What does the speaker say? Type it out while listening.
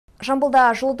Жамбылда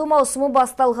жылыту маусымы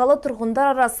басталғалы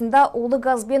тұрғындар арасында улы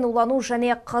газбен улану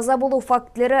және қаза болу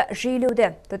фактілері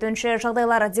жиілеуде. Төтенше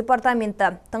жағдайлар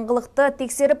департаменті тыңғылықты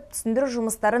тексеріп түсіндіру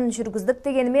жұмыстарын жүргіздік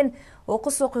дегенімен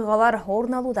оқыс оқиғалар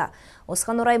орын алуда.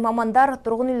 Осыған орай мамандар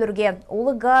тұрғын үйлерге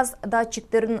улы газ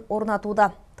датчиктерін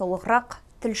орнатуда. Толығырақ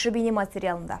тілші бейне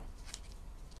материалында.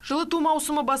 Жылыту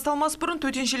маусымы басталмас бұрын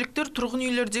төтеншеліктер тұрғын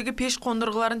үйлердегі пеш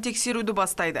қондырғыларын тексеруді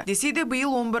бастайды. Десе де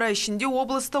биыл 11 ай ішінде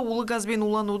облыста улы газбен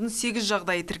уланудың 8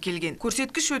 жағдайы тіркелген.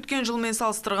 Көрсеткіш өткен жылмен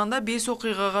салыстырғанда 5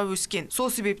 оқиғаға өскен.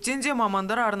 Сол себептен де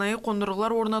мамандар арнайы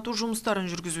қондырғылар орнату жұмыстарын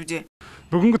жүргізуде.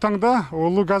 Бүгінгі таңда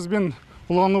улы газбен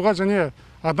улануға және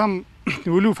адам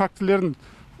өлу фактілерін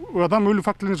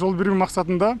жол беру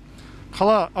мақсатында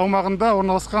қала аумағында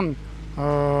орналасқан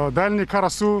дальний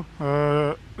Карасу,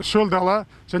 шөл дала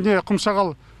және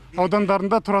Құмшағал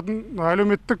аудандарында тұратын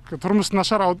әлеуметтік тұрмысы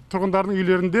нашар тұрғындардың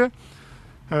үйлерінде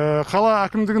қала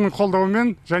әкімдігінің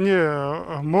қолдауымен және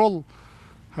мол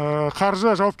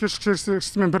қаржы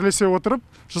жауапкершілікпен бірлесе отырып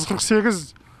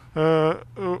 148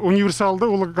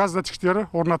 универсалды улы газ датчиктері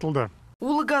орнатылды.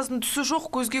 Улы газдың түсі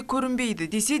жоқ, көзге көрінбейді.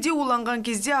 Десе де уланған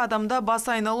кезде адамда бас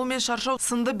айналу мен шаршау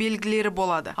сынды белгілері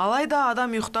болады. Алайда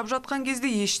адам ұйықтап жатқан кезде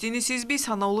ештеңе сезбей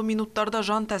санаулы минуттарда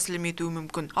жан тәсілім етуі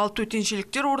мүмкін. Ал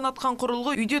төтеншеліктер орнатқан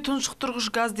құрылғы үйде тұншықтырғыш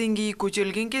газ деңгейі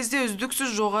көтерілген кезде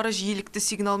үздіксіз жоғары жиілікті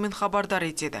сигналмен хабардар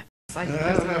етеді.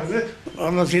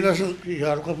 Ана сыйласын,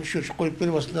 жарыққа шөшіп қойып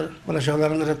беріп осындар,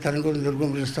 балашағаларына рәптәрін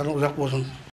көріндерген білістарын ұзақ болсын.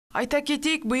 Айта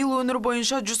кетейік, биыл өңір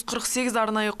бойынша 148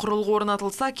 арнайы құрылғы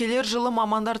орнатылса, келер жылы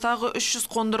мамандар тағы 300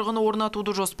 қондырғыны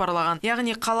орнатуды жоспарлаған.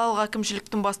 Яғни қалалық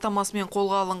әкімшіліктің бастамасымен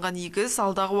қолға алынған игі іс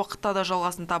алдағы уақытта да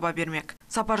жалғасын таба бермек.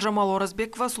 Сапаржамал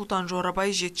Оразбекова, Сұлтан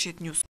Жорабай, Жіті.